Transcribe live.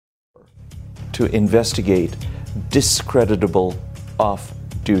to investigate discreditable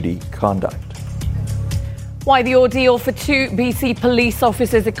off-duty conduct. Why the ordeal for two BC police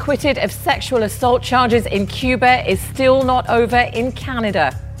officers acquitted of sexual assault charges in Cuba is still not over in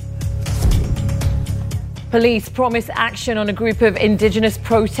Canada. Police promise action on a group of Indigenous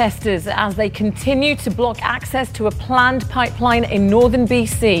protesters as they continue to block access to a planned pipeline in northern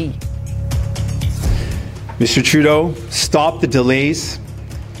BC. Mr. Trudeau, stop the delays.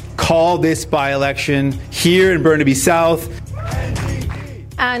 Call this by-election here in Burnaby South.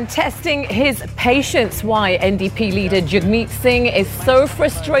 And testing his patience, why NDP leader Jagmeet Singh is so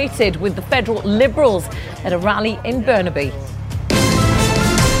frustrated with the federal Liberals at a rally in Burnaby.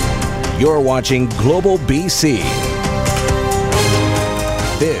 You're watching Global BC.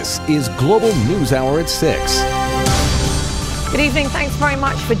 This is Global News Hour at 6. Good evening. Thanks very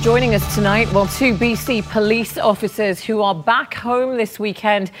much for joining us tonight. Well, two BC police officers who are back home this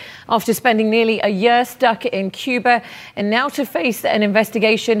weekend after spending nearly a year stuck in Cuba and now to face an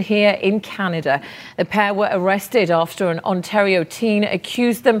investigation here in Canada. The pair were arrested after an Ontario teen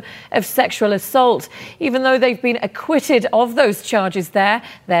accused them of sexual assault. Even though they've been acquitted of those charges their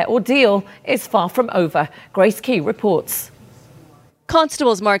ordeal is far from over. Grace Key reports.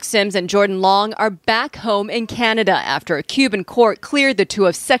 Constables Mark Sims and Jordan Long are back home in Canada after a Cuban court cleared the two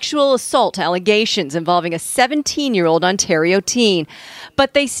of sexual assault allegations involving a 17-year-old Ontario teen.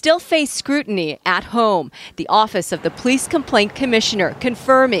 But they still face scrutiny at home. The Office of the Police Complaint Commissioner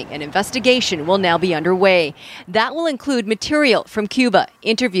confirming an investigation will now be underway. That will include material from Cuba,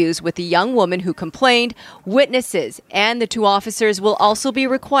 interviews with the young woman who complained, witnesses, and the two officers will also be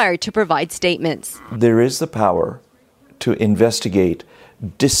required to provide statements. There is the power to investigate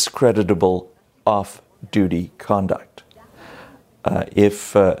discreditable off-duty conduct.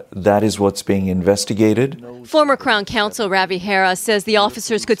 If that is what's being investigated. Former Crown Counsel Ravi Hera says the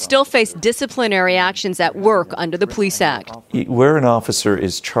officers could still face disciplinary actions at work under the Police Act. Where an officer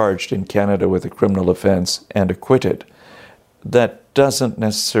is charged in Canada with a criminal offence and acquitted, that doesn't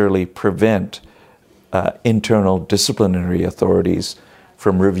necessarily prevent internal disciplinary authorities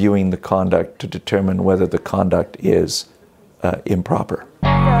from reviewing the conduct to determine whether the conduct is improper.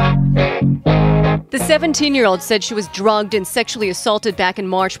 The 17-year-old said she was drugged and sexually assaulted back in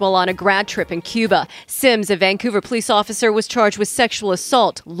March while on a grad trip in Cuba. Sims, a Vancouver police officer, was charged with sexual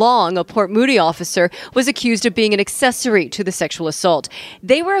assault. Long, a Port Moody officer, was accused of being an accessory to the sexual assault.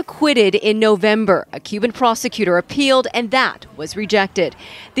 They were acquitted in November. A Cuban prosecutor appealed, and that was rejected.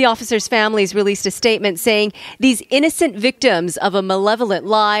 The officers' families released a statement saying these innocent victims of a malevolent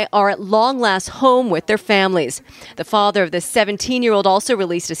lie are at long last home with their families. The father of the 17-year-old also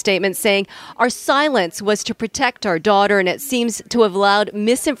released a statement saying, "Our silence was to protect our daughter, and it seems to have allowed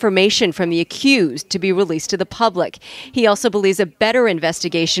misinformation from the accused to be released to the public." He also believes a better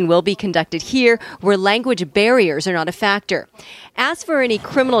investigation will be conducted here, where language barriers are not a factor. As for any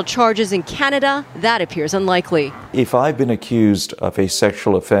criminal charges in Canada, that appears unlikely. If I've been accused of a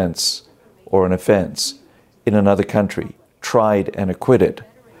sexual offence or an offence in another country, tried and acquitted,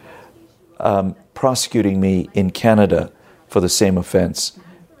 prosecuting me in Canada for the same offence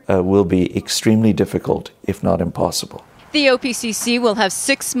will be extremely difficult, if not impossible. The OPCC will have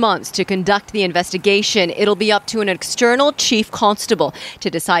 6 months to conduct the investigation. It'll be up to an external chief constable to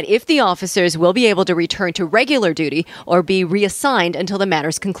decide if the officers will be able to return to regular duty or be reassigned until the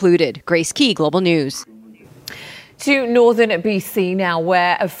matter's concluded. Grace Key, Global News. To northern BC now,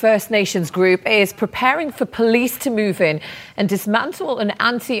 where a First Nations group is preparing for police to move in and dismantle an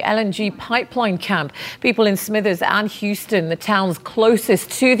anti-LNG pipeline camp. People in Smithers and Houston, the towns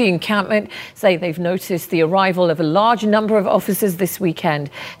closest to the encampment, say they've noticed the arrival of a large number of officers this weekend.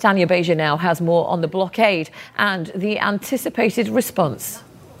 Tanya Beja now has more on the blockade and the anticipated response.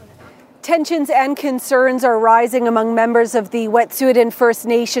 Tensions and concerns are rising among members of the Wet'suwet'en First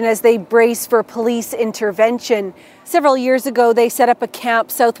Nation as they brace for police intervention. Several years ago, they set up a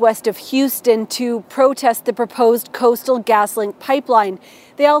camp southwest of Houston to protest the proposed Coastal GasLink pipeline.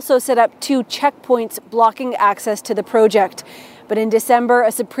 They also set up 2 checkpoints blocking access to the project. But in December,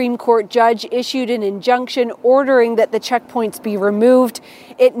 a Supreme Court judge issued an injunction ordering that the checkpoints be removed.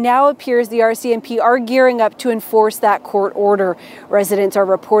 It now appears the RCMP are gearing up to enforce that court order. Residents are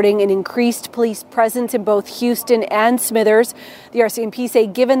reporting an increased police presence in both Houston and Smithers. The RCMP say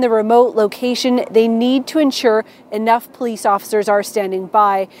given the remote location, they need to ensure enough police officers are standing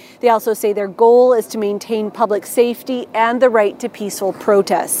by. They also say their goal is to maintain public safety and the right to peaceful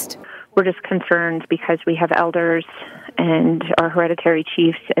protest. We're just concerned because we have elders and our hereditary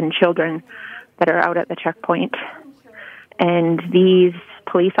chiefs and children that are out at the checkpoint. And these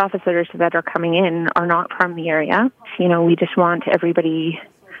police officers that are coming in are not from the area. You know, we just want everybody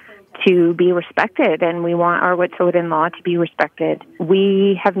to be respected, and we want our Wet'suwet'en law to be respected.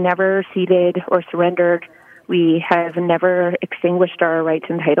 We have never ceded or surrendered. We have never extinguished our rights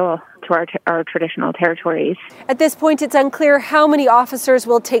and title to our traditional territories. At this point, it's unclear how many officers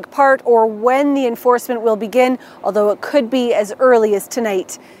will take part or when the enforcement will begin, although it could be as early as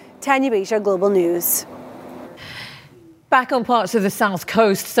tonight. Tanya Beja, Global News. Back on parts of the south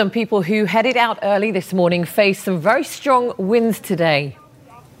coast, some people who headed out early this morning faced some very strong winds today.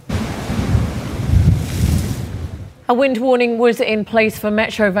 A wind warning was in place for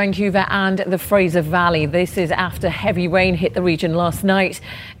Metro Vancouver and the Fraser Valley. This is after heavy rain hit the region last night.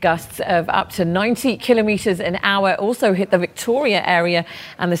 Gusts of up to 90 kilometres an hour also hit the Victoria area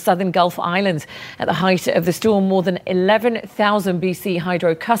and the southern Gulf Islands. At the height of the storm, more than 11,000 BC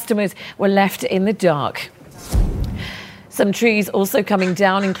Hydro customers were left in the dark. Some trees also coming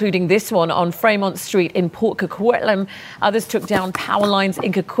down, including this one on Fremont Street in Port Coquitlam. Others took down power lines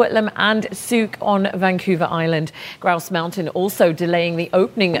in Coquitlam and Souk on Vancouver Island. Grouse Mountain also delaying the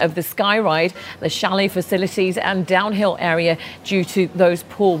opening of the Skyride, the chalet facilities and downhill area due to those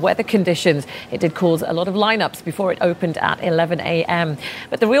poor weather conditions. It did cause a lot of lineups before it opened at 11 a.m.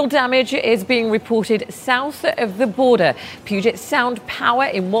 But the real damage is being reported south of the border. Puget Sound Power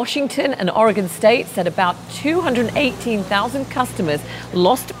in Washington and Oregon State said about 218,000 customers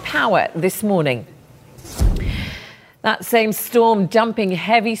lost power this morning. That same storm dumping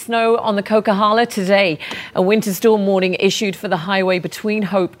heavy snow on the Coquihalla today. A winter storm warning issued for the highway between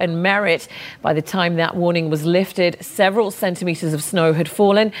Hope and Merritt. By the time that warning was lifted, several centimetres of snow had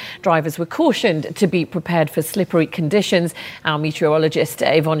fallen. Drivers were cautioned to be prepared for slippery conditions. Our meteorologist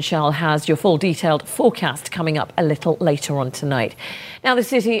Yvonne Schall has your full detailed forecast coming up a little later on tonight. Now, the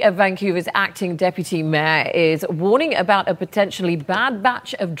City of Vancouver's acting deputy mayor is warning about a potentially bad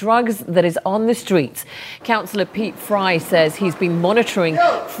batch of drugs that is on the streets. Councillor Pete Fry says he's been monitoring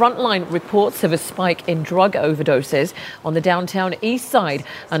frontline reports of a spike in drug overdoses on the downtown east side,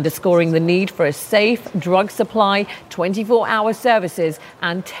 underscoring the need for a safe drug supply, 24-hour services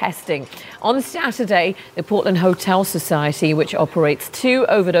and testing. On Saturday, the Portland Hotel Society, which operates 2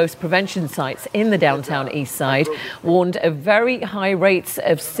 overdose prevention sites in the downtown east side, warned of very high rates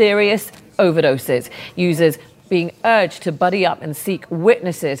of serious overdoses, users being urged to buddy up and seek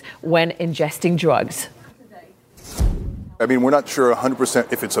witnesses when ingesting drugs. I mean, we're not sure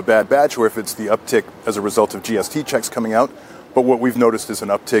 100% if it's a bad batch or if it's the uptick as a result of GST checks coming out. But what we've noticed is an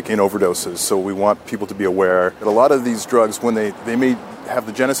uptick in overdoses. So we want people to be aware that a lot of these drugs, when they may have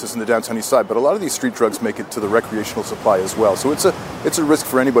the genesis in the downtown east side, but a lot of these street drugs make it to the recreational supply as well. So it's a risk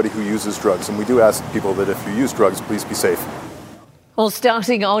for anybody who uses drugs. And we do ask people that if you use drugs, please be safe. Well,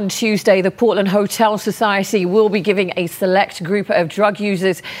 starting on Tuesday, the Portland Hotel Society will be giving a select group of drug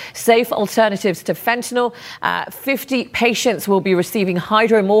users safe alternatives to fentanyl. 50 patients will be receiving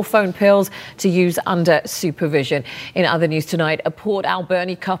hydromorphone pills to use under supervision. In other news tonight, a Port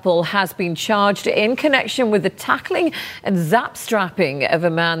Alberni couple has been charged in connection with the tackling and zap-strapping of a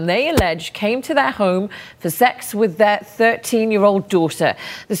man they allege came to their home for sex with their 13-year-old daughter.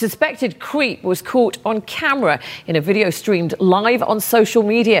 The suspected creep was caught on camera in a video streamed live on social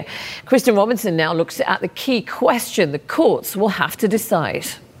media. Kristen Robinson now looks at the key question the courts will have to decide.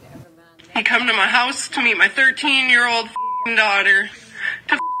 He come to my house to meet my 13-year-old daughter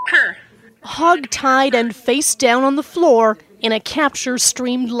to her. Hog-tied and face down on the floor in a capture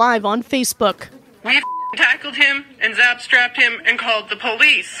streamed live on Facebook. We tackled him and zap-strapped him and called the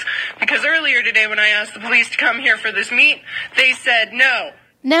police. Because earlier today when I asked the police to come here for this meet, they said no.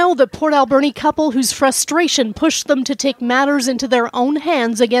 Now the Port Alberni couple whose frustration pushed them to take matters into their own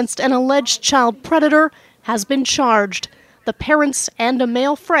hands against an alleged child predator has been charged. The parents and a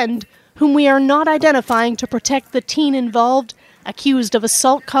male friend, whom we are not identifying to protect the teen involved, accused of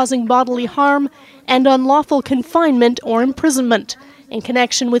assault causing bodily harm and unlawful confinement or imprisonment in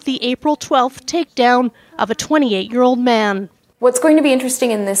connection with the April 12th takedown of a 28-year-old man. What's going to be interesting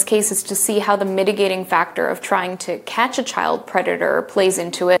in this case is to see how the mitigating factor of trying to catch a child predator plays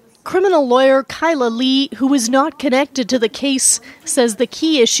into it. Criminal lawyer Kyla Lee, who is not connected to the case, says the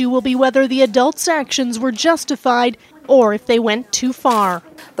key issue will be whether the adults' actions were justified or if they went too far.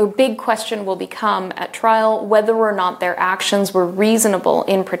 The big question will become at trial whether or not their actions were reasonable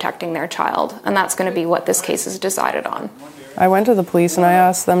in protecting their child, and that's going to be what this case is decided on. I went to the police and I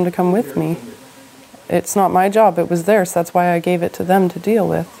asked them to come with me. It's not my job, it was theirs, that's why I gave it to them to deal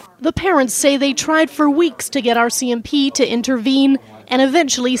with. The parents say they tried for weeks to get RCMP to intervene and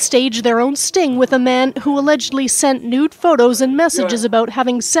eventually staged their own sting with a man who allegedly sent nude photos and messages about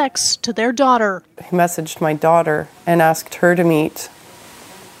having sex to their daughter. He messaged my daughter and asked her to meet,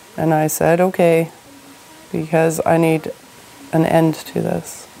 and I said, okay, because I need an end to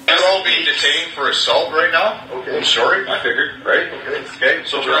this. Hello, detained for assault right now. Okay. I'm sorry. I figured. Right. Okay.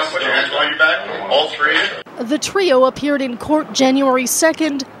 So put your hands behind your back. All three. The trio appeared in court January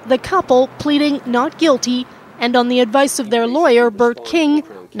 2nd, the couple pleading not guilty, and on the advice of their lawyer, Bert King,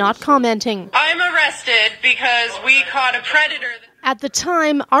 not commenting. I'm arrested because we caught a predator. At the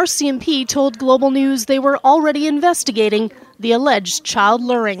time, RCMP told Global News they were already investigating the alleged child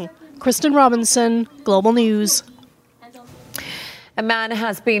luring. Kristen Robinson, Global News. A man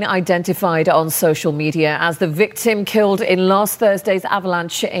has been identified on social media as the victim killed in last Thursday's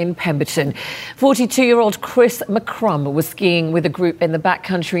avalanche in Pemberton. 42-year-old Chris McCrum was skiing with a group in the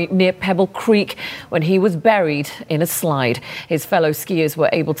backcountry near Pebble Creek when he was buried in a slide. His fellow skiers were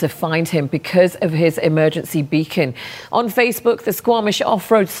able to find him because of his emergency beacon. On Facebook, the Squamish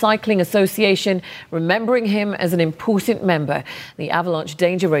Off-Road Cycling Association remembering him as an important member. The avalanche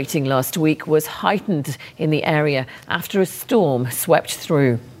danger rating last week was heightened in the area after a storm swept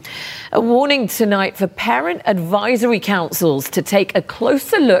through. A warning tonight for parent advisory councils to take a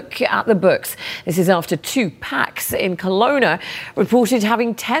closer look at the books. This is after two PACs in Kelowna reported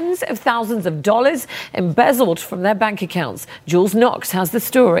having tens of thousands of dollars embezzled from their bank accounts. Jules Knox has the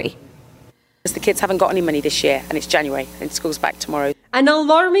story. The kids haven't got any money this year, and it's January, and school's back tomorrow. An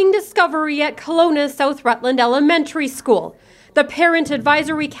alarming discovery at Kelowna's South Rutland Elementary School. The Parent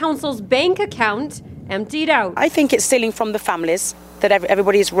Advisory Council's bank account emptied out. I think it's stealing from the families, that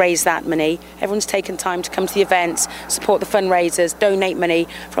everybody has raised that money. Everyone's taken time to come to the events, support the fundraisers, donate money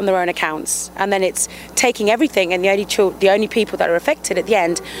from their own accounts. And then it's taking everything, and the only people that are affected at the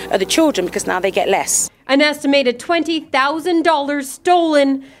end are the children, because now they get less. An estimated $20,000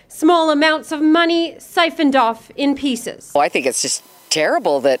 stolen, small amounts of money siphoned off in pieces. Well, I think it's just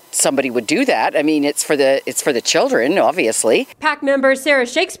terrible that somebody would do that. I mean, it's for the children, obviously. PAC member Sarah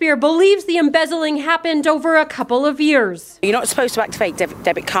Shakespeare believes the embezzling happened over a couple of years. You're not supposed to activate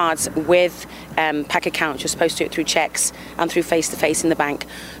debit cards with PAC accounts. You're supposed to do it through checks and through face-to-face in the bank.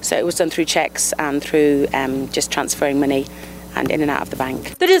 So it was done through checks and through just transferring money and in and out of the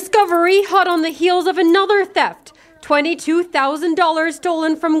bank. The discovery hot on the heels of another theft. $22,000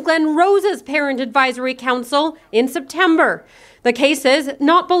 stolen from Glen Rose's Parent Advisory Council in September. The cases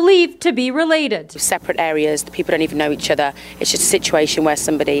not believed to be related. Separate areas, the people don't even know each other. It's just a situation where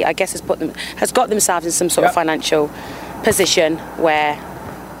somebody, I guess, has got themselves in some sort of financial position where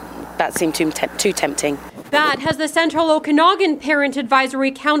that seemed too tempting. That has the Central Okanagan Parent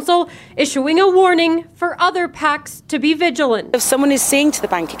Advisory Council issuing a warning for other PACs to be vigilant. If someone is seeing to the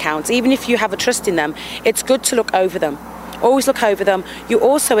bank accounts, even if you have a trust in them, it's good to look over them. Always look over them. You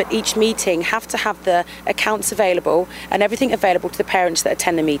also, at each meeting, have to have the accounts available and everything available to the parents that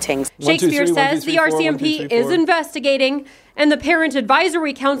attend the meetings. Shakespeare says the RCMP is investigating, and the Parent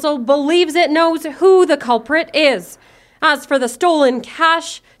Advisory Council believes it knows who the culprit is. As for the stolen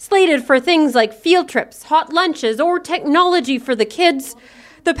cash, slated for things like field trips, hot lunches, or technology for the kids,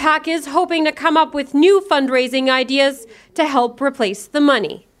 the PAC is hoping to come up with new fundraising ideas to help replace the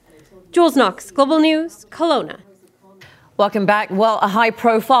money. Jules Knox, Global News, Kelowna. Welcome back. Well, a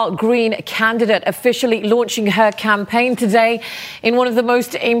high-profile Green candidate officially launching her campaign today in one of the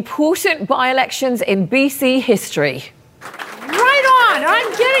most important by-elections in BC history. Right on! I'm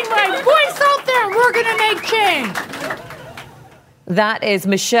getting my voice out there and we're going to make change. That is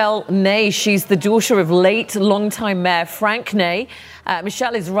Michelle Ney. She's the daughter of late longtime Mayor Frank Ney.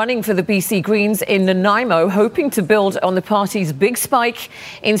 Michelle is running for the BC Greens in Nanaimo, hoping to build on the party's big spike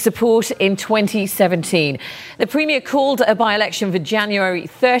in support in 2017. The Premier called a by-election for January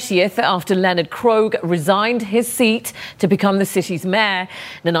 30th after Leonard Krogh resigned his seat to become the city's mayor.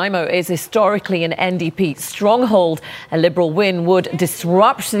 Nanaimo is historically an NDP stronghold. A Liberal win would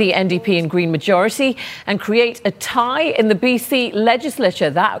disrupt the NDP and Green majority and create a tie in the BC legislature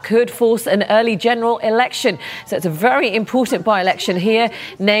that could force an early general election. So it's a very important by-election here.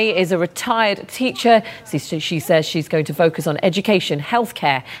 Ney is a retired teacher. She says she's going to focus on education,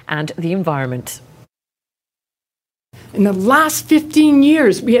 healthcare and the environment. In the last 15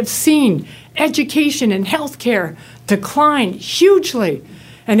 years, we have seen education and healthcare decline hugely.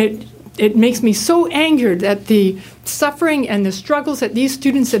 And it makes me so angered at the suffering and the struggles that these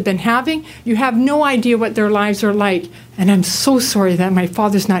students have been having. You have no idea what their lives are like. And I'm so sorry that my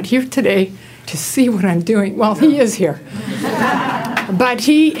father's not here today to see what I'm doing. Well, he is here. But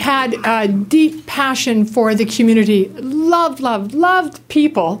he had a deep passion for the community, loved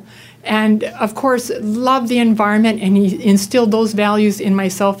people, and of course, loved the environment, and he instilled those values in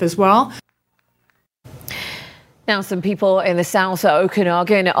myself as well. Now, some people in the South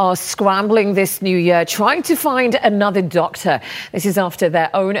Okanagan are scrambling this new year, trying to find another doctor. This is after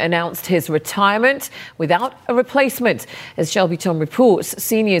their own announced his retirement without a replacement. As Shelby Tom reports,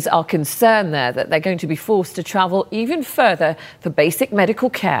 seniors are concerned there that they're going to be forced to travel even further for basic medical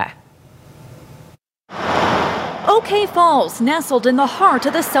care. OK Falls, nestled in the heart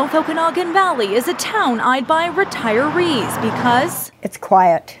of the South Okanagan Valley, is a town eyed by retirees because it's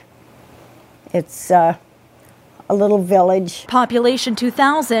quiet. It's a little village. Population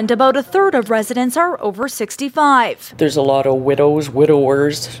 2,000, about a third of residents are over 65. There's a lot of widows,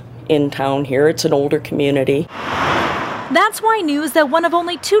 widowers in town here. It's an older community. That's why news that one of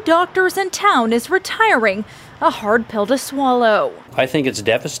only 2 doctors in town is retiring, a hard pill to swallow. I think it's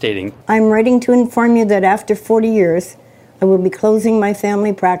devastating. I'm writing to inform you that after 40 years, I will be closing my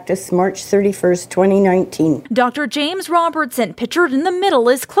family practice March 31st, 2019. Dr. James Robertson, pictured in the middle,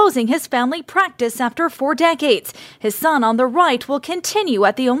 is closing his family practice after 4 decades. His son on the right will continue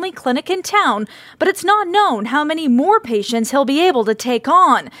at the only clinic in town, but it's not known how many more patients he'll be able to take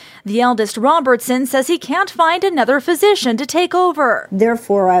on. The eldest Robertson says he can't find another physician to take over.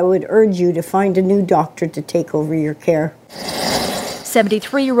 Therefore, I would urge you to find a new doctor to take over your care.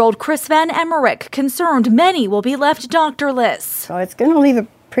 73-year-old Chris Van Emmerich concerned many will be left doctorless. So it's going to leave a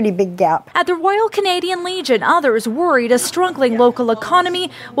pretty big gap. At the Royal Canadian Legion, others worried a struggling local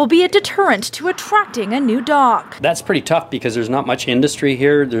economy will be a deterrent to attracting a new doc. That's pretty tough because there's not much industry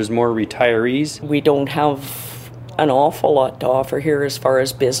here. There's more retirees. We don't have an awful lot to offer here as far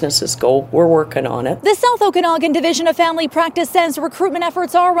as businesses go. We're working on it. The South Okanagan Division of Family Practice says recruitment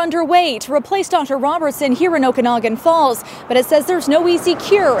efforts are underway to replace Dr. Robertson here in Okanagan Falls, but it says there's no easy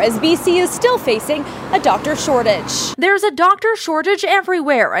cure as BC is still facing a doctor shortage. There's a doctor shortage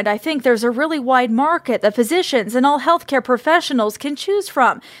everywhere, and I think there's a really wide market that physicians and all healthcare professionals can choose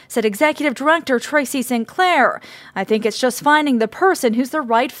from, said Executive Director Tracy Sinclair. I think it's just finding the person who's the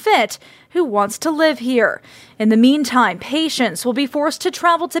right fit, who wants to live here. In the meantime, patients will be forced to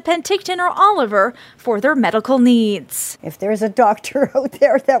travel to Penticton or Oliver for their medical needs. If there's a doctor out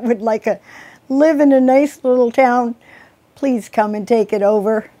there that would like to live in a nice little town, please come and take it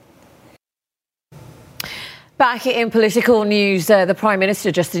over. Back in political news, the Prime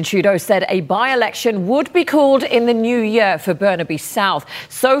Minister, Justin Trudeau, said a by-election would be called in the new year for Burnaby South.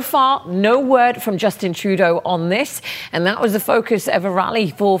 So far, no word from Justin Trudeau on this, and that was the focus of a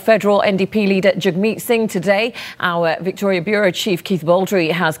rally for federal NDP leader Jagmeet Singh today. Our Victoria Bureau Chief Keith Baldry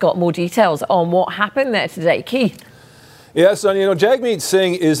has got more details on what happened there today. Keith. Yes, and Jagmeet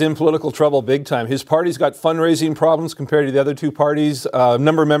Singh is in political trouble big time. His party's got fundraising problems compared to the other 2 parties. A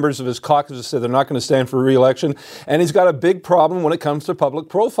number of members of his caucus have said they're not going to stand for re-election. And he's got a big problem when it comes to public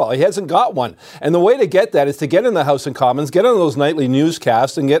profile. He hasn't got one. And the way to get that is to get in the House of Commons, get on those nightly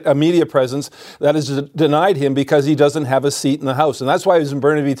newscasts, and get a media presence that is denied him because he doesn't have a seat in the House. And that's why he's in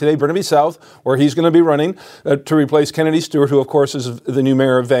Burnaby today, Burnaby South, where he's going to be running to replace Kennedy Stewart, who, of course, is the new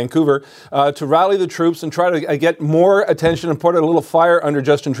mayor of Vancouver, to rally the troops and try to get more attention and put a little fire under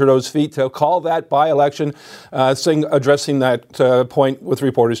Justin Trudeau's feet to call that by-election, Singh addressing that point with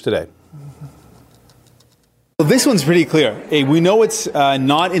reporters today. Well, this one's pretty clear. We know it's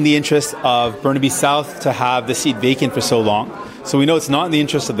not in the interest of Burnaby South to have the seat vacant for so long. So we know it's not in the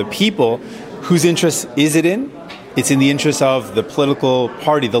interest of the people. Whose interest is it in? It's in the interest of the political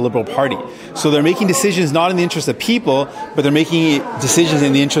party, the Liberal Party. So they're making decisions not in the interest of people, but they're making decisions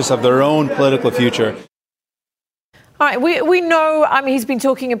in the interest of their own political future. All right, we know, he's been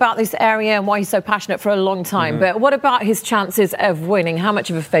talking about this area and why he's so passionate for a long time, but what about his chances of winning? How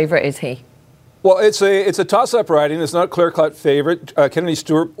much of a favourite is he? Well, it's a toss-up riding. It's not a clear-cut favorite. Kennedy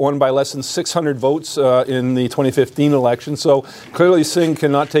Stewart won by less than 600 votes in the 2015 election, so clearly Singh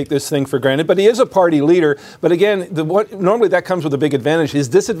cannot take this thing for granted. But he is a party leader. But again, normally that comes with a big advantage. His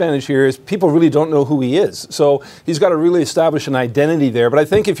disadvantage here is people really don't know who he is. So he's got to really establish an identity there. But I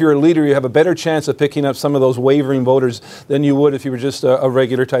think if you're a leader, you have a better chance of picking up some of those wavering voters than you would if you were just a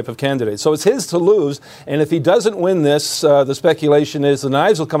regular type of candidate. So it's his to lose. And if he doesn't win this, the speculation is the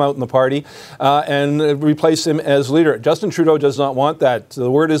knives will come out in the party. And replace him as leader. Justin Trudeau does not want that.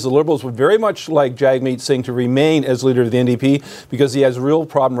 The word is the Liberals would very much like Jagmeet Singh to remain as leader of the NDP because he has a real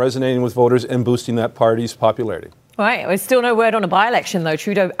problem resonating with voters and boosting that party's popularity. All right. There's still no word on a by-election, though.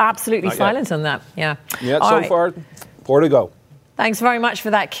 Trudeau absolutely silent on that. Yeah. Yeah, so far, 4 to go. Thanks very much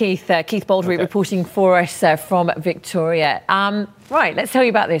for that, Keith. Keith Baldry reporting for us from Victoria. Right, let's tell you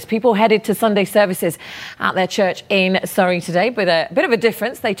about this. People headed to Sunday services at their church in Surrey today, but a bit of a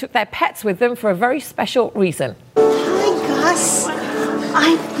difference. They took their pets with them for a very special reason. Hi, Gus.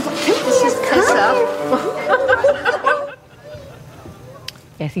 I picked this up.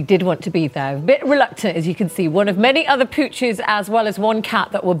 Yes, he did want to be there. A bit reluctant, as you can see. One of many other pooches, as well as one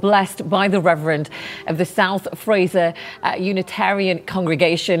cat, that were blessed by the Reverend of the South Fraser Unitarian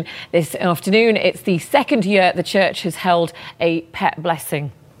Congregation this afternoon. It's the second year the church has held a pet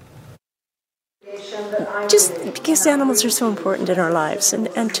blessing. Just because animals are so important in our lives,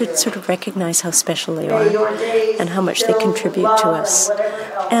 and to sort of recognize how special they are and how much they contribute to us.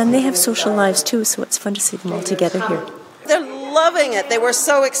 And they have social lives too, so it's fun to see them all together here. They're loving it. They were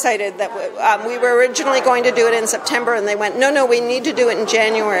so excited that we were originally going to do it in September, and they went, no, we need to do it in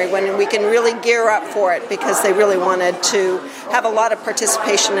January when we can really gear up for it, because they really wanted to have a lot of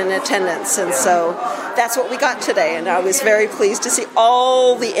participation and attendance. And so that's what we got today, and I was very pleased to see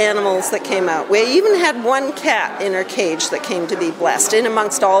all the animals that came out. We even had one cat in her cage that came to be blessed in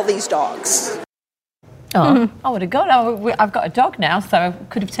amongst all these dogs. Oh, I would have got. I've got a dog now, so I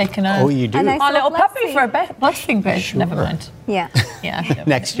could have taken a. Oh, you do? Nice my little puppy for a blessing, but sure. Never mind. Yeah. Yeah.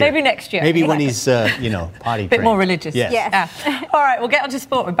 Next year. Maybe next year. Maybe when he's, potty a bit more religious. Yes. Yeah. All right, we'll get on to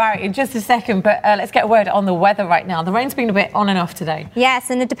sport with Barry in just a second, but let's get a word on the weather right now. The rain's been a bit on and off today. Yes,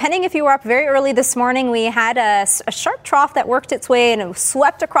 and depending if you were up very early this morning, we had a sharp trough that worked its way and it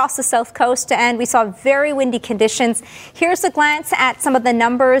swept across the south coast, and we saw very windy conditions. Here's a glance at some of the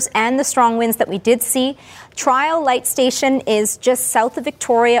numbers and the strong winds that we did see. Trial Light Station is just south of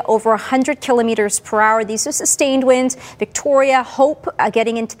Victoria, over 100 kilometers per hour. These are sustained winds. Victoria, Hope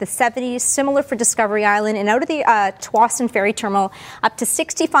getting into the 70s, similar for Discovery Island, and out of the Tsawwassen Ferry Terminal up to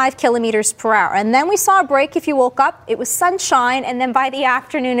 65 kilometers per hour. And then we saw a break if you woke up. It was sunshine, and then by the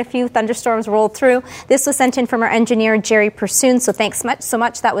afternoon, a few thunderstorms rolled through. This was sent in from our engineer, Jerry Pursoon, so thanks so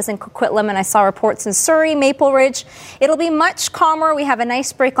much. That was in Coquitlam, and I saw reports in Surrey, Maple Ridge. It'll be much calmer. We have a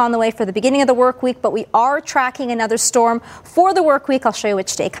nice break on the way for the beginning of the work week, but we are tracking another storm for the work week. I'll show you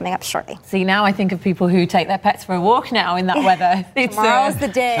which day coming up shortly. See, now I think of people who take their pets for a walk now in that weather. Tomorrow's the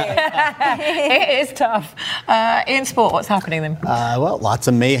day. It is tough. In sport, what's happening then? Well, lots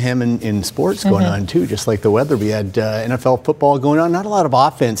of mayhem in sports going on too, just like the weather. We had NFL football going on. Not a lot of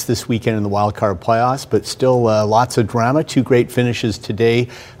offense this weekend in the wild card playoffs, but still lots of drama. Two great finishes today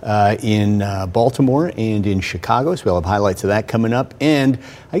in Baltimore and in Chicago. So we'll have highlights of that coming up. And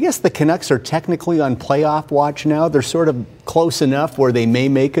I guess the Canucks are technically on playoff watch now. They're sort of close enough where they may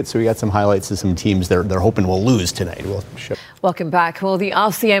make it. So we got some highlights of some teams they're hoping will lose tonight. We'll show. Welcome back. Well, the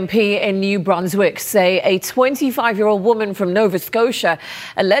RCMP in New Brunswick say a 25-year-old woman from Nova Scotia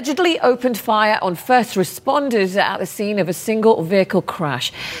allegedly opened fire on first responders at the scene of a single vehicle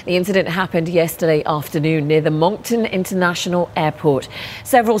crash. The incident happened yesterday afternoon near the Moncton International Airport.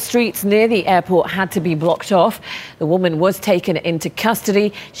 Several streets near the airport had to be blocked off. The woman was taken into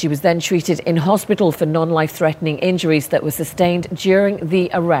custody. She was then treated in hospital for non-life-threatening injuries that were sustained during the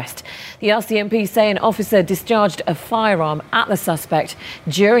arrest. The RCMP say an officer discharged a firearm at the suspect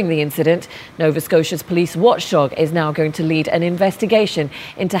during the incident. Nova Scotia's police watchdog is now going to lead an investigation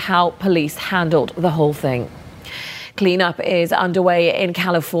into how police handled the whole thing. Cleanup is underway in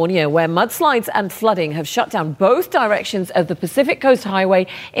California, where mudslides and flooding have shut down both directions of the Pacific Coast Highway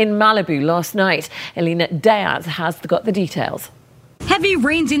in Malibu last night. Elena Diaz has got the details. Heavy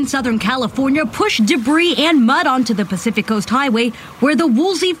rains in Southern California pushed debris and mud onto the Pacific Coast Highway, where the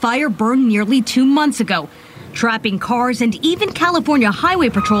Woolsey fire burned nearly 2 months ago, trapping cars and even California Highway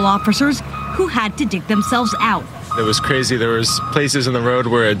Patrol officers who had to dig themselves out. It was crazy. There was places in the road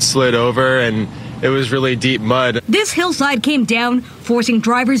where it slid over and it was really deep mud. This hillside came down, forcing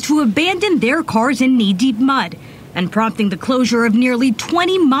drivers to abandon their cars in knee-deep mud and prompting the closure of nearly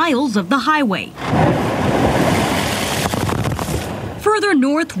 20 miles of the highway. Further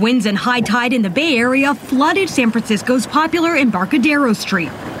north, winds and high tide in the Bay Area flooded San Francisco's popular Embarcadero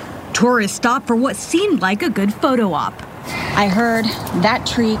Street. Tourists stopped for what seemed like a good photo op. I heard that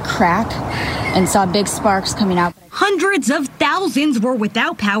tree crack and saw big sparks coming out. Hundreds of thousands were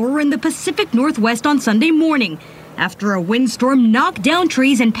without power in the Pacific Northwest on Sunday morning after a windstorm knocked down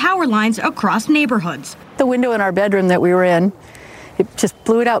trees and power lines across neighborhoods. The window in our bedroom that we were in, it just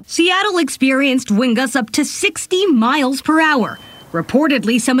blew it out. Seattle experienced wind gusts up to 60 miles per hour,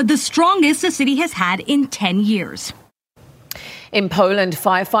 reportedly some of the strongest the city has had in 10 years. In Poland,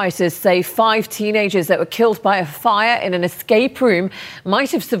 firefighters say 5 teenagers that were killed by a fire in an escape room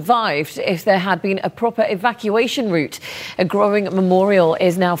might have survived if there had been a proper evacuation route. A growing memorial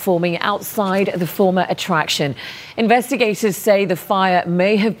is now forming outside the former attraction. Investigators say the fire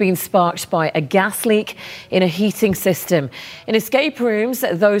may have been sparked by a gas leak in a heating system. In escape rooms,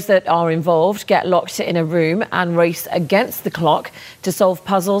 those that are involved get locked in a room and race against the clock to solve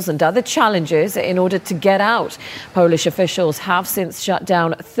puzzles and other challenges in order to get out. Polish officials have since shut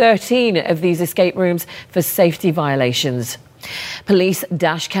down 13 of these escape rooms for safety violations. Police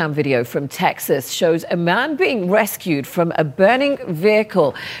dashcam video from Texas shows a man being rescued from a burning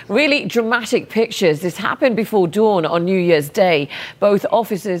vehicle. Really dramatic pictures. This happened before dawn on New Year's Day. Both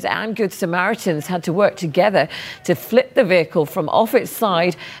officers and Good Samaritans had to work together to flip the vehicle from off its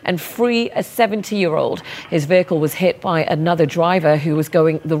side and free a 70-year-old. His vehicle was hit by another driver who was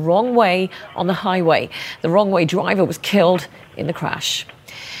going the wrong way on the highway. The wrong-way driver was killed in the crash.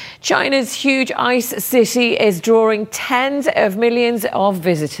 China's huge ice city is drawing tens of millions of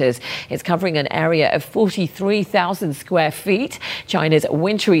visitors. It's covering an area of 43,000 square feet. China's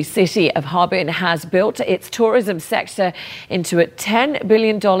wintry city of Harbin has built its tourism sector into a $10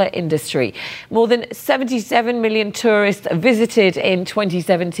 billion industry. More than 77 million tourists visited in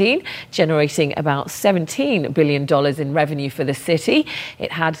 2017, generating about $17 billion in revenue for the city.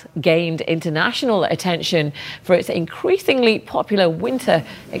 It had gained international attention for its increasingly popular winter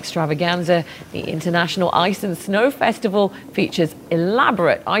extravaganza. The International Ice and Snow Festival features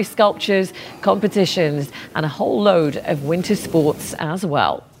elaborate ice sculptures, competitions, and a whole load of winter sports as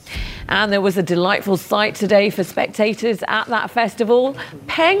well. And there was a delightful sight today for spectators at that festival.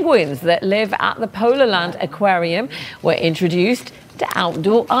 Penguins that live at the Polarland Aquarium were introduced to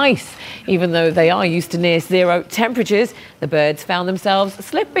outdoor ice. Even though they are used to near zero temperatures, the birds found themselves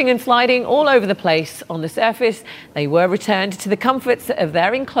slipping and sliding all over the place on the surface. They were returned to the comforts of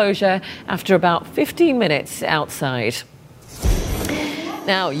their enclosure after about 15 minutes outside.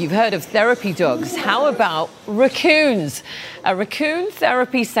 Now, you've heard of therapy dogs. How about raccoons? A raccoon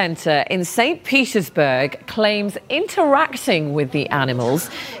therapy centre in St. Petersburg claims interacting with the animals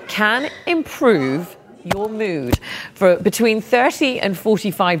can improve your mood. For between $30 and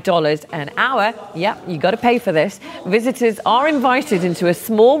 $45 an hour, yep, you got to pay for this, visitors are invited into a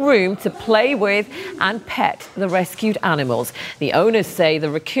small room to play with and pet the rescued animals. The owners say the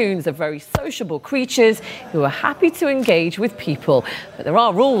raccoons are very sociable creatures who are happy to engage with people. But there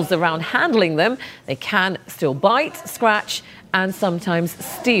are rules around handling them. They can still bite, scratch, and sometimes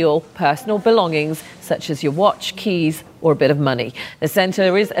steal personal belongings such as your watch, keys, or a bit of money. The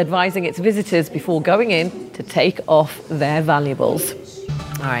centre is advising its visitors before going in to take off their valuables.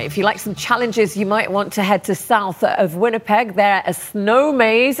 All right, if you like some challenges, you might want to head to south of Winnipeg. There, a snow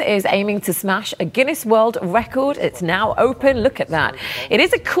maze is aiming to smash a Guinness World Record. It's now open. Look at that. It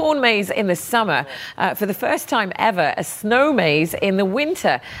is a corn maze in the summer. For the first time ever, a snow maze in the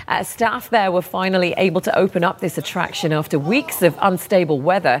winter. Staff there were finally able to open up this attraction after weeks of unstable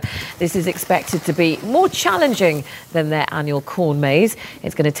weather. This is expected to be more challenging than their annual corn maze.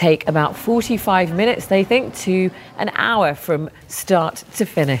 It's going to take about 45 minutes, they think, to an hour from start to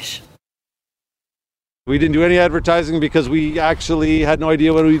finish. We didn't do any advertising because we actually had no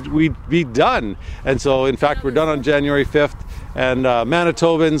idea when we'd be done. And so, in fact, we're done on January 5th. And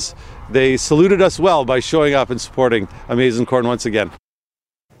Manitobans, they saluted us well by showing up and supporting Amazing Corn once again.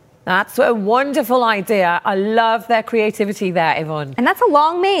 That's a wonderful idea. I love their creativity there, Yvonne. And that's a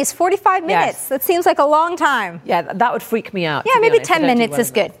long maze, 45 minutes. Yes. That seems like a long time. Yeah, that would freak me out. Yeah, maybe 10 minutes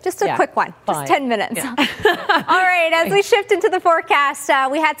is good. Just a quick one. Fine. Just 10 minutes. Yeah. All right, as we shift into the forecast,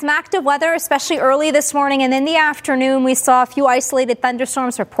 we had some active weather, especially early this morning. And in the afternoon, we saw a few isolated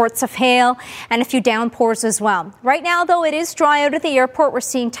thunderstorms, reports of hail, and a few downpours as well. Right now, though, it is dry out at the airport. We're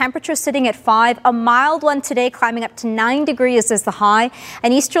seeing temperatures sitting at 5. A mild one today, climbing up to 9 degrees is the high.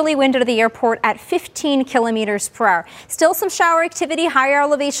 An easterly wind out of the airport at 15 kilometers per hour. Still some shower activity, higher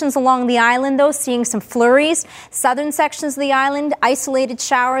elevations along the island, though, seeing some flurries. Southern sections of the island, isolated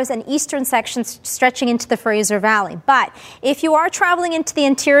showers, and eastern sections stretching into the Fraser Valley. But if you are traveling into the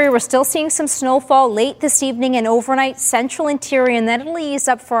interior, we're still seeing some snowfall late this evening and overnight, central interior, and then it'll ease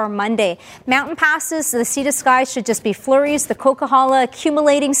up for our Monday. Mountain passes, the sea to sky should just be flurries. The Coquihalla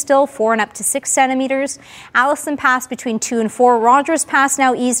accumulating still 4 and up to 6 centimeters. Allison Pass between 2 and 4. Rogers Pass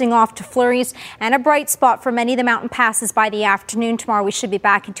now easing off to flurries, and a bright spot for many of the mountain passes by the afternoon. Tomorrow we should be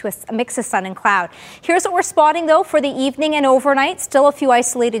back into a mix of sun and cloud. Here's what we're spotting, though, for the evening and overnight. Still a few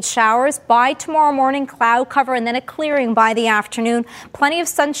isolated showers. By tomorrow morning, cloud cover and then a clearing by the afternoon. Plenty of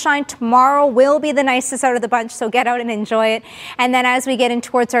sunshine. Tomorrow will be the nicest out of the bunch, so get out and enjoy it. And then as we get in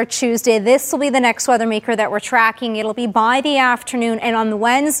towards our Tuesday, this will be the next weather maker that we're tracking. It'll be by the afternoon, and on the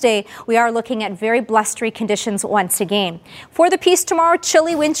Wednesday, we are looking at very blustery conditions once again. For the piece tomorrow,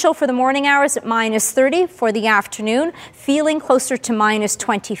 chilly wind wind chill for the morning hours at minus 30. For the afternoon, feeling closer to minus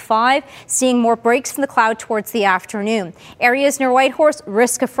 25. Seeing more breaks from the cloud towards the afternoon. Areas near Whitehorse,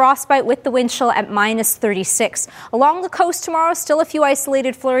 risk of frostbite with the wind chill at minus 36. Along the coast tomorrow, still a few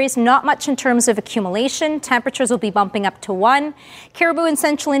isolated flurries. Not much in terms of accumulation. Temperatures will be bumping up to 1. Caribou and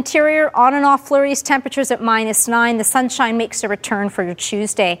Central Interior, on and off flurries. Temperatures at minus 9. The sunshine makes a return for your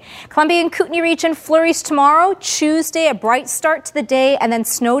Tuesday. Columbia and Kootenay region, flurries tomorrow. Tuesday, a bright start to the day, and then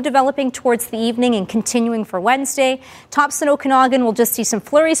snow developing towards the evening and continuing for Wednesday. Thompson, Okanagan will just see some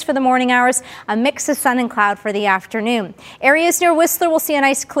flurries for the morning hours, a mix of sun and cloud for the afternoon. Areas near Whistler will see a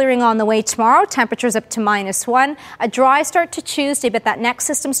nice clearing on the way tomorrow. Temperatures up to minus 1. A dry start to Tuesday, but that next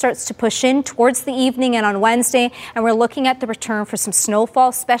system starts to push in towards the evening and on Wednesday, and we're looking at the return for some snowfall,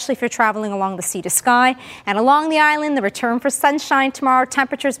 especially if you're traveling along the sea to sky. And along the island, the return for sunshine tomorrow.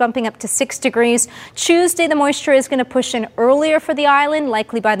 Temperatures bumping up to 6 degrees. Tuesday, the moisture is going to push in earlier for the island,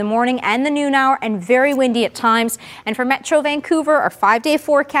 likely by the morning and the noon hour, and very windy at times. And for Metro Vancouver, our 5-day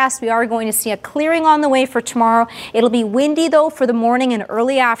forecast, we are going to see a clearing on the way for tomorrow. It'll be windy, though, for the morning and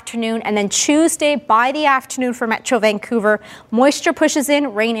early afternoon. And then Tuesday, by the afternoon for Metro Vancouver, moisture pushes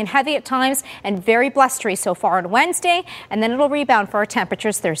in, rain and heavy at times, and very blustery so far on Wednesday. And then it'll rebound for our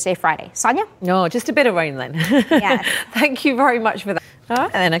temperatures Thursday, Friday. Sonia? No, just a bit of rain then. Yes. Thank you very much for that.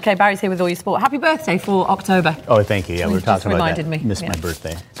 And then, okay, Barry's here with all your sport. Happy birthday for October. Oh, thank you. Yeah, we were talking about that. Missed my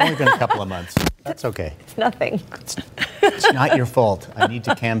birthday. It's only been a couple of months. That's okay. It's nothing. It's not your fault. I need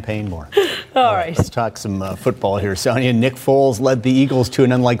to campaign more. All right. Let's talk some football here, Sonia. Nick Foles led the Eagles to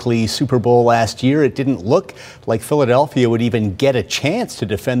an unlikely Super Bowl last year. It didn't look like Philadelphia would even get a chance to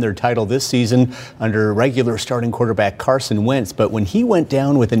defend their title this season under regular starting quarterback Carson Wentz. But when he went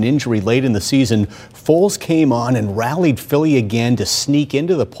down with an injury late in the season, Foles came on and rallied Philly again to sneak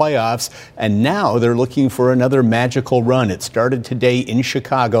into the playoffs. And now they're looking for another magical run. It started today in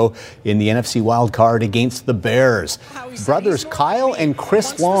Chicago in the NFC wild card against the Bears. Brothers Kyle and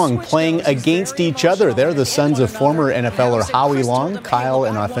Chris Long playing against each other. They're the sons of former NFLer Howie Long. Kyle,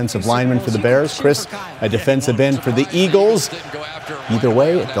 an offensive lineman for the Bears. Chris, a defensive end for the Eagles. Either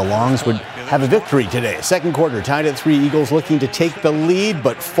way, the Longs would have a victory today. Second quarter, tied at 3. Eagles looking to take the lead,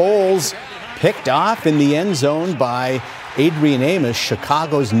 but Foles picked off in the end zone by Adrian Amos,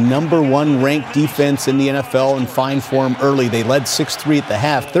 Chicago's #1 ranked defense in the NFL, in fine form early. They led 6-3 at the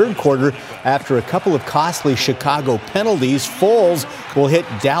half. Third quarter, after a couple of costly Chicago penalties, Foles will hit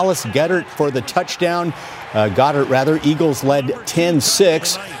Dallas Goedert for the touchdown. Eagles led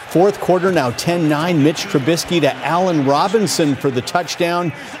 10-6. Fourth quarter, now 10-9. Mitch Trubisky to Allen Robinson for the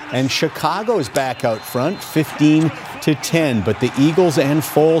touchdown. And Chicago's back out front, 15-10. But the Eagles and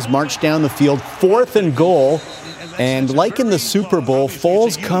Foles march down the field, 4th and goal. And like in the Super Bowl,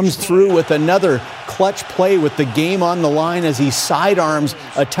 Foles comes through with another clutch play with the game on the line as he sidearms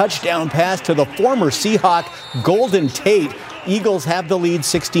a touchdown pass to the former Seahawk, Golden Tate. Eagles have the lead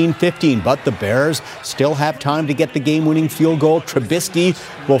 16-15, but the Bears still have time to get the game-winning field goal. Trubisky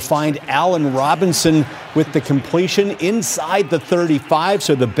will find Allen Robinson with the completion inside the 35,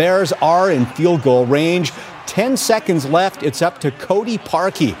 so the Bears are in field goal range. 10 seconds left. It's up to Cody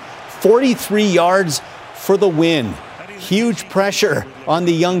Parkey, 43 yards for the win. Huge pressure on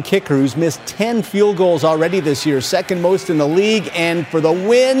the young kicker who's missed 10 field goals already this year, second most in the league, and for the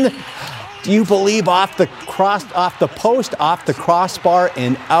win. Do you believe off the post, off the crossbar,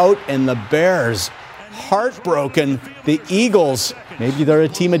 and out, and the Bears heartbroken. The Eagles, maybe they're a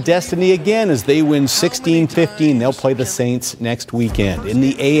team of destiny again as they win 16-15. They'll play the Saints next weekend. In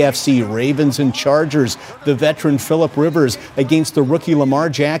the AFC, Ravens and Chargers, the veteran Phillip Rivers against the rookie Lamar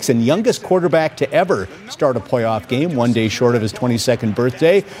Jackson, youngest quarterback to ever start a playoff game, one day short of his 22nd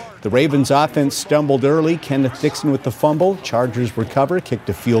birthday. The Ravens offense stumbled early. Kenneth Dixon with the fumble. Chargers recover, kicked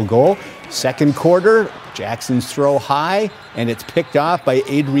a field goal. Second quarter, Jackson's throw high, and it's picked off by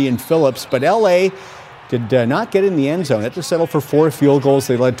Adrian Phillips. But L.A. did not get in the end zone. Had to settle for 4 field goals.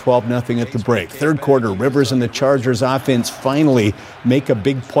 They led 12-0 at the break. Third quarter, Rivers and the Chargers offense finally make a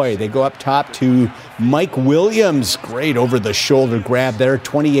big play. They go up top to Mike Williams. Great over-the-shoulder grab there.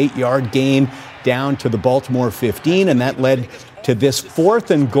 28-yard gain down to the Baltimore 15, and that led to this 4th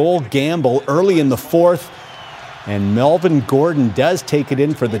and goal gamble early in the 4th. And Melvin Gordon does take it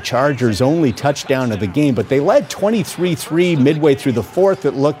in for the Chargers' only touchdown of the game, but they led 23-3 midway through the 4th.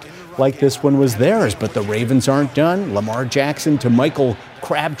 It looked like this one was theirs, but the Ravens aren't done. Lamar Jackson to Michael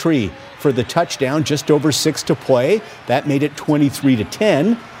Crabtree for the touchdown, just over 6 to play. That made it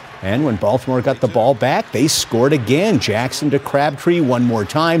 23-10. And when Baltimore got the ball back, they scored again. Jackson to Crabtree one more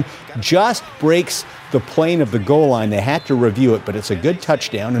time. Just breaks the plane of the goal line. They had to review it, but it's a good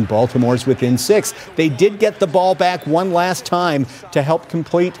touchdown, and Baltimore's within 6. They did get the ball back one last time to help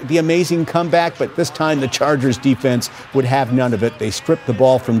complete the amazing comeback, but this time the Chargers defense would have none of it. They stripped the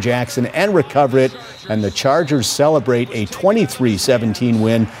ball from Jackson and recover it, and the Chargers celebrate a 23-17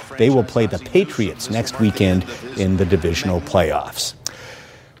 win. They will play the Patriots next weekend in the divisional playoffs.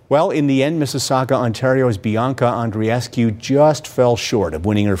 Well, in the end, Mississauga, Ontario's Bianca Andreescu just fell short of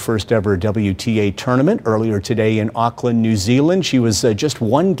winning her first ever WTA tournament earlier today in Auckland, New Zealand. She was just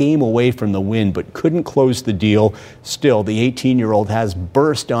one game away from the win, but couldn't close the deal. Still, the 18-year-old has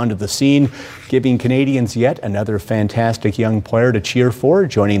burst onto the scene, giving Canadians yet another fantastic young player to cheer for,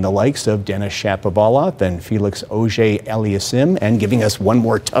 joining the likes of Denis Shapovalov and Felix Auger-Aliassime, and giving us one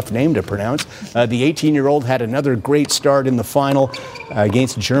more tough name to pronounce. The 18-year-old had another great start in the final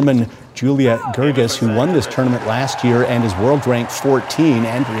against German Julia Gerges, who won this tournament last year and is world ranked 14.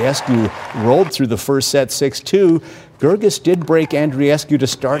 Andreescu rolled through the first set 6-2. Gerges did break Andreescu to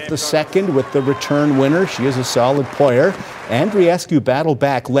start the second with the return winner. She is a solid player. Andreescu battled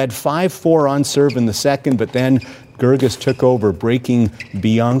back, led 5-4 on serve in the second, but then Gerges took over, breaking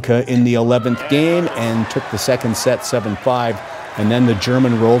Bianca in the 11th game and took the second set 7-5. And then the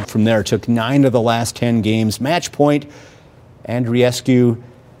German rolled from there, took 9 of the last 10 games. Match point, Andreescu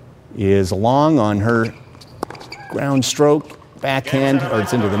is long on her ground stroke, backhand, or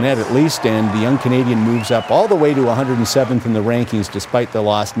it's into the net at least, and the young Canadian moves up all the way to 107th in the rankings despite the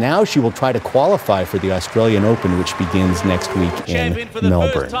loss. Now she will try to qualify for the Australian Open, which begins next week in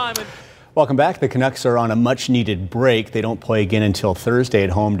Melbourne. Welcome back. The Canucks are on a much-needed break. They don't play again until Thursday at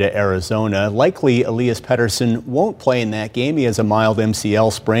home to Arizona. Likely, Elias Pettersson won't play in that game. He has a mild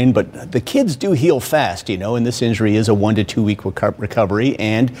MCL sprain, but the kids do heal fast, and this injury is a 1 to 2 week recovery,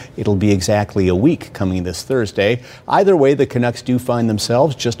 and it'll be exactly a week coming this Thursday. Either way, the Canucks do find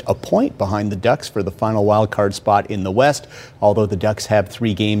themselves just a point behind the Ducks for the final wildcard spot in the West, although the Ducks have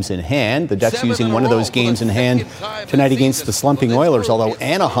 3 games in hand. The Ducks using one of those games in hand tonight against the slumping Oilers, although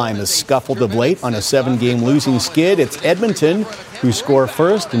Anaheim is scuffled of late on a 7-game losing skid. It's Edmonton who score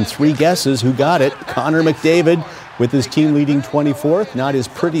first, and 3 guesses who got it. Connor McDavid with his team leading 24th. Not his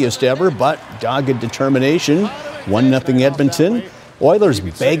prettiest ever, but dogged determination. 1-0 Edmonton. Oilers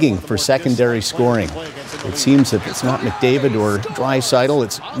begging for secondary scoring. It seems if it's not McDavid or Draisaitl,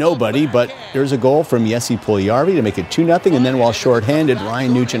 it's nobody, but there's a goal from Jesse Puljujarvi to make it 2-0, and then while shorthanded,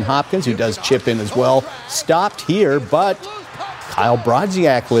 Ryan Nugent-Hopkins, who does chip in as well, stopped here, but Kyle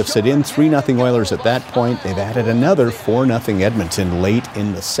Brodziak lifts it in. 3-0 Oilers at that point. They've added another 4-0 Edmonton late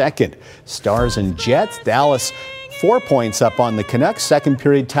in the second. Stars and Jets. Dallas 4 points up on the Canucks. Second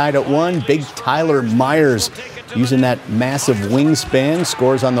period tied at 1. Big Tyler Myers using that massive wingspan.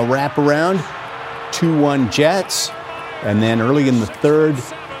 Scores on the wraparound. 2-1 Jets. And then early in the third,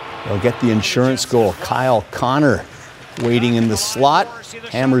 they'll get the insurance goal. Kyle Connor waiting in the slot,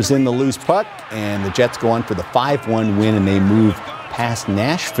 hammers in the loose puck, and the Jets go on for the 5-1 win, and they move past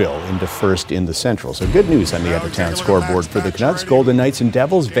Nashville into first in the Central. So good news on the out-of-town scoreboard for the Canucks. Golden Knights and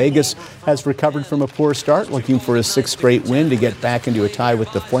Devils. Vegas has recovered from a poor start, looking for a 6th straight win to get back into a tie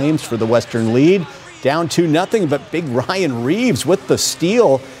with the Flames for the Western lead. Down 2-0, but big Ryan Reeves with the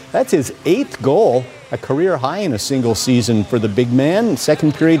steal. That's his 8th goal, a career high in a single season for the big man.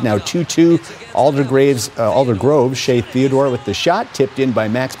 Second period, now 2-2. Aldergroves, Shea Theodore with the shot, tipped in by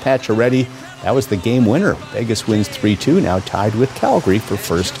Max Pacioretty. That was the game winner. Vegas wins 3-2, now tied with Calgary for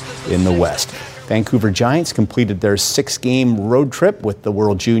first in the West. Vancouver Giants completed their 6-game road trip with the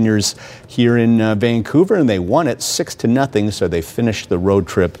World Juniors here in Vancouver, and they won it 6-0, so they finished the road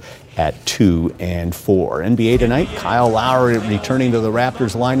trip at 2-4. NBA tonight, Kyle Lowry returning to the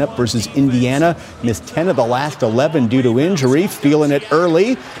Raptors lineup versus Indiana. Missed 10 of the last 11 due to injury. Feeling it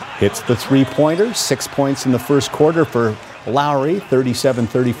early. Hits the three-pointer. 6 points in the first quarter for Lowry,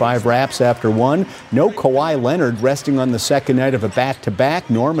 37-35 wraps after 1. No Kawhi Leonard, resting on the second night of a back-to-back.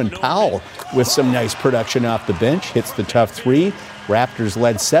 Norman Powell with some nice production off the bench. Hits the tough 3. Raptors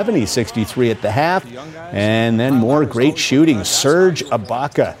led 70-63 at the half. And then more great shooting. Serge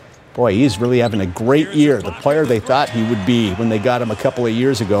Ibaka. Boy, he's really having a great year. The player they thought he would be when they got him a couple of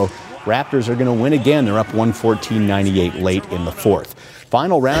years ago. Raptors are going to win again. They're up 114-98 late in the fourth.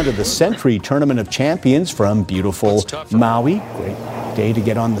 Final round of the Century Tournament of Champions from beautiful Maui. Great day to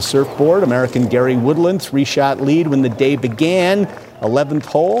get on the surfboard. American Gary Woodland, 3-shot lead when the day began. 11th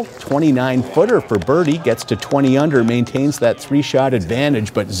hole, 29-footer for birdie. Gets to 20 under, maintains that 3-shot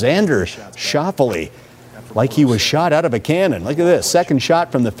advantage. But Xander Schauffele, like he was shot out of a cannon. Look at this. Second shot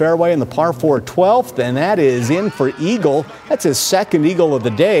from the fairway in the par 4 12th, and that is in for eagle. That's his second eagle of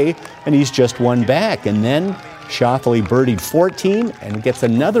the day, and he's just one back. And then Schauffele birdied 14 and gets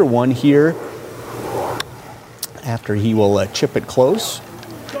another one here after he will chip it close.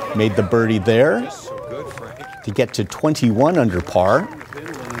 Made the birdie there to get to 21 under par.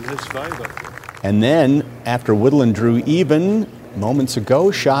 And then, after Woodland drew even moments ago,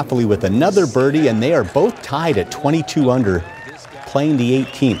 Schauffele with another birdie, and they are both tied at 22 under, playing the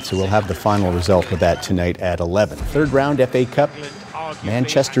 18th. So we'll have the final result with that tonight at 11. Third round FA Cup,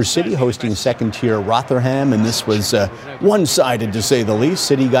 Manchester City hosting second-tier Rotherham, and this was one-sided to say the least.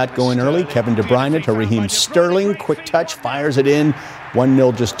 City got going early. Kevin De Bruyne to Raheem Sterling. Quick touch, fires it in.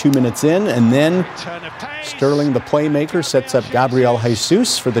 1-0 just 2 minutes in, and then Sterling, the playmaker, sets up Gabriel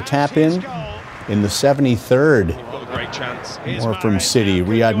Jesus for the tap-in the 73rd. More from City.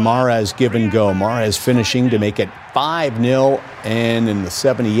 Riyad Mahrez give and go. Mahrez finishing to make it 5-0, and in the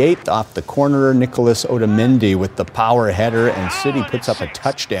 78th, off the corner, Nicolas Otamendi with the power header, and City puts up a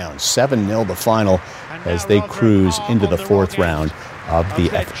touchdown. 7-0 the final as they cruise into the fourth round of the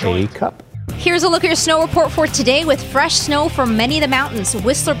FA Cup. Here's a look at your snow report for today with fresh snow for many of the mountains.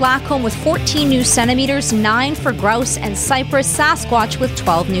 Whistler Blackcomb with 14 new centimeters, 9 for Grouse and Cypress. Sasquatch with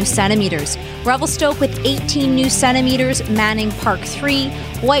 12 new centimeters. Revelstoke with 18 new centimeters, Manning Park 3,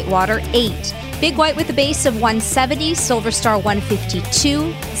 Whitewater 8. Big White with a base of 170, Silver Star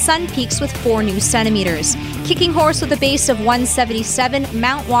 152, Sun Peaks with 4 new centimeters. Kicking Horse with a base of 177,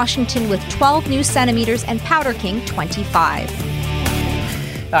 Mount Washington with 12 new centimeters, and Powder King 25.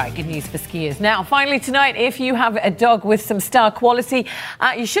 All right, good news for skiers. Now, finally tonight, if you have a dog with some star quality,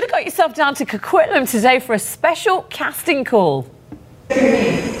 you should have got yourself down to Coquitlam today for a special casting call.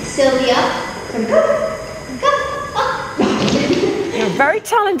 Sylvia. Very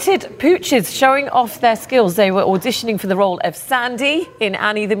talented pooches showing off their skills. They were auditioning for the role of Sandy in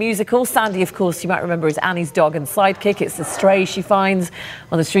Annie the Musical. Sandy, of course, you might remember, is Annie's dog and sidekick. It's the stray she finds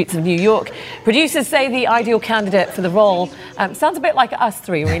on the streets of New York. Producers say the ideal candidate for the role sounds a bit like us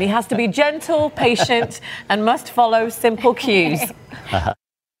three, really. Has to be gentle, patient, and must follow simple cues.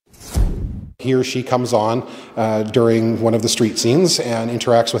 He or she comes on during one of the street scenes and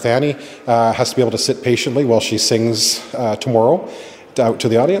interacts with Annie, has to be able to sit patiently while she sings Tomorrow out to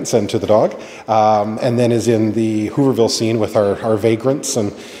the audience and to the dog, and then is in the Hooverville scene with our vagrants,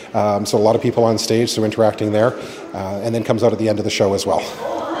 and so a lot of people on stage, so interacting there, and then comes out at the end of the show as well.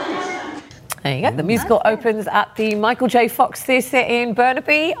 There you go. The musical opens at the Michael J. Fox Theatre in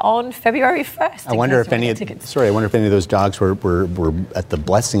Burnaby on February 1st. I wonder if any of those dogs were at the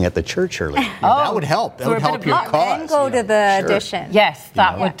blessing at the church earlier. That would help. That would help your cause. Then go to the audition. Yes,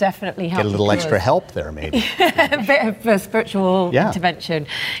 that would definitely help. Get a little extra help there, maybe. A bit of spiritual intervention.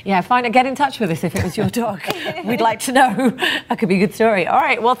 Yeah, get in touch with us if it was your dog. We'd like to know. That could be a good story. All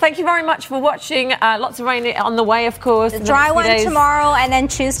right, well, thank you very much for watching. Lots of rain on the way, of course. The dry one tomorrow, and then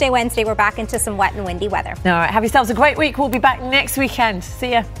Tuesday, Wednesday, we're back into some wet and windy weather. All right, have yourselves a great week. We'll be back next weekend.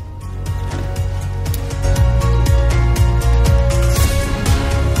 See ya.